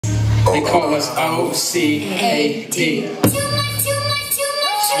They call us O.C.A.D.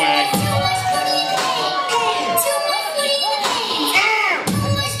 Swag.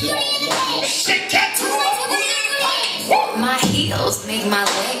 My heels make my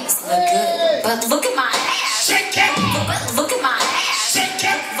legs look good, but look at my ass. But look at my ass.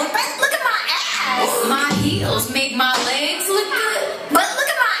 Look at my ass. My heels make my legs look good, but look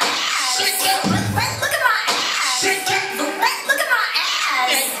at my ass. But look at my ass. Look at my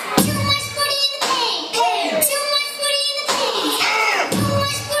ass. Too much booty in the paint. Too much booty in the paint. Too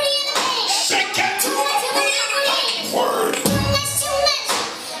much booty in the paint. Too much booty in the paint. Word. Too much. Too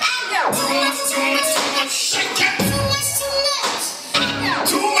much. Shake it.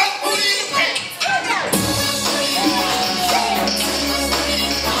 Too much booty in the paint.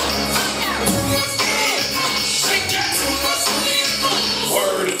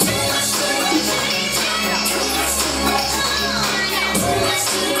 Word.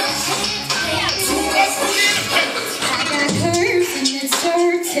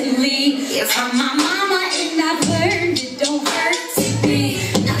 Certainly, from my mama, and I've learned it don't hurt to be a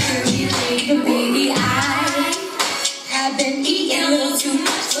curvy lady, baby. I have been eating a little too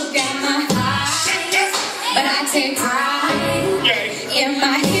much. Look at my eyes, but I take pride in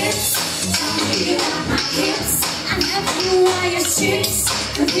my hips. My hips, I have blue wire strips,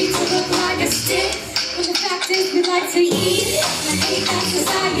 the feet to look like a stick. But the fact is, we like to eat. I hate that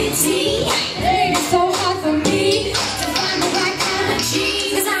society. It ain't so hard for me to find the right kind of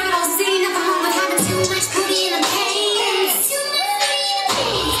cheese. 'Cause I don't see nothing wrong with having too much booty in the paint. Too much booty in the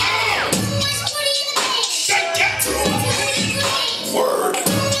paint. Too much booty in the paint. Shake it. Too much booty in the paint. Word. Too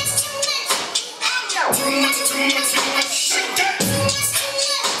much. Too much. Shake it. Too much booty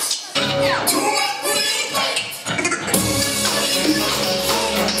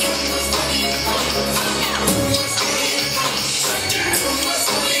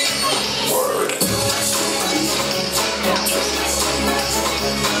in the paint. Word.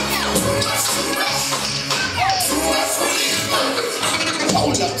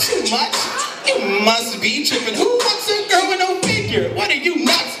 Hold up, too much? You must be tripping. Who wants a girl with no figure? What are you,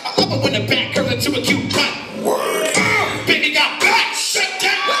 nuts? I love it when the back curves into a cute butt. Word. Baby got back. Shake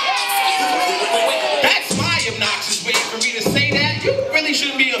that. That's my obnoxious way for me to say that. You really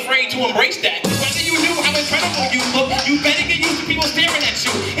shouldn't be afraid to embrace that. Whether you knew how incredible you look, you better get used to people staring at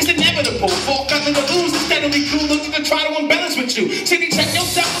you. It's inevitable. Fall nothing to lose. It's steadily cool looking to try to embellish with you. City, check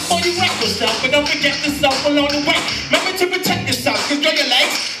yourself before you wreck yourself. But don't forget yourself along the way. Remember to protect yourself. Control your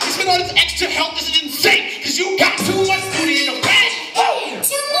legs. Just with all this extra help, this is insane. Cause you got too much booty in the bag. Too much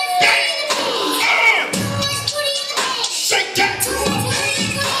booty in the paint. Too much booty in the paint. Shake that. Too much booty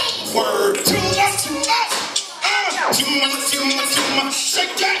in the paint. Word. Too much. Too much.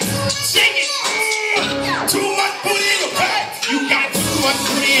 Shake that. Shake it. Too much booty in your bag. You got too much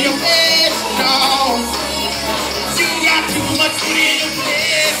booty in your bed. No. You got too much booty in your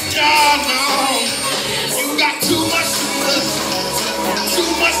bed. No. You got too much.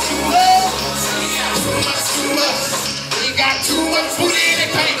 Too much. You got too much booty in the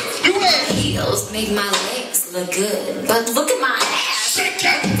paint. Do it. Heels make my legs look good, but look at my ass. Shake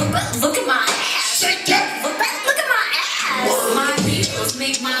it. But look at my ass. Shake it. But look at my ass. Word. My heels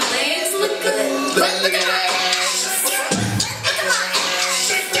make my legs look good, but look at my ass. Look at my ass.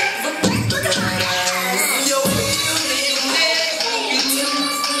 Shake that. But look at my ass. Your heels make your legs look Too good.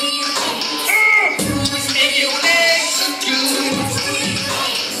 much booty in the paint. Make your legs look good.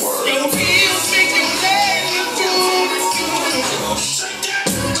 Your heels make your legs look good.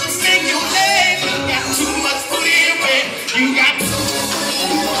 Make your legs look. Got too much booty in your bed. You got too much.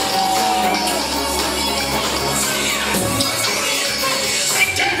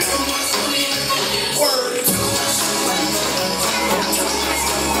 Word.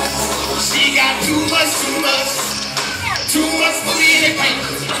 She got too much booty in the paint.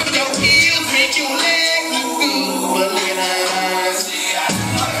 Your heels make your legs look good, but look at that ass.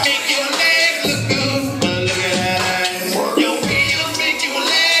 Make your legs look good, but look at that ass. Your heels make your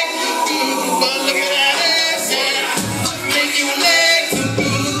legs look good, but look at that ass. Make your legs look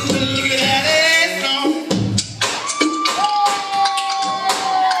good, but look at that ass. No.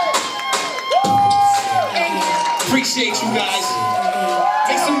 Appreciate you guys.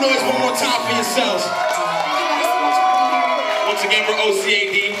 Make some noise one more time for yourselves. Once again, we're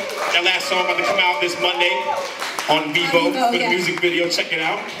O.C.A.D. That last song about to come out this Monday on Vivo for the music video. Check it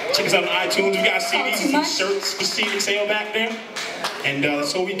out. Check us out on iTunes. We got CDs and shirts for sale back there. And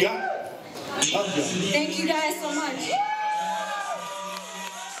that's all we got. Love you. Thank you guys so much.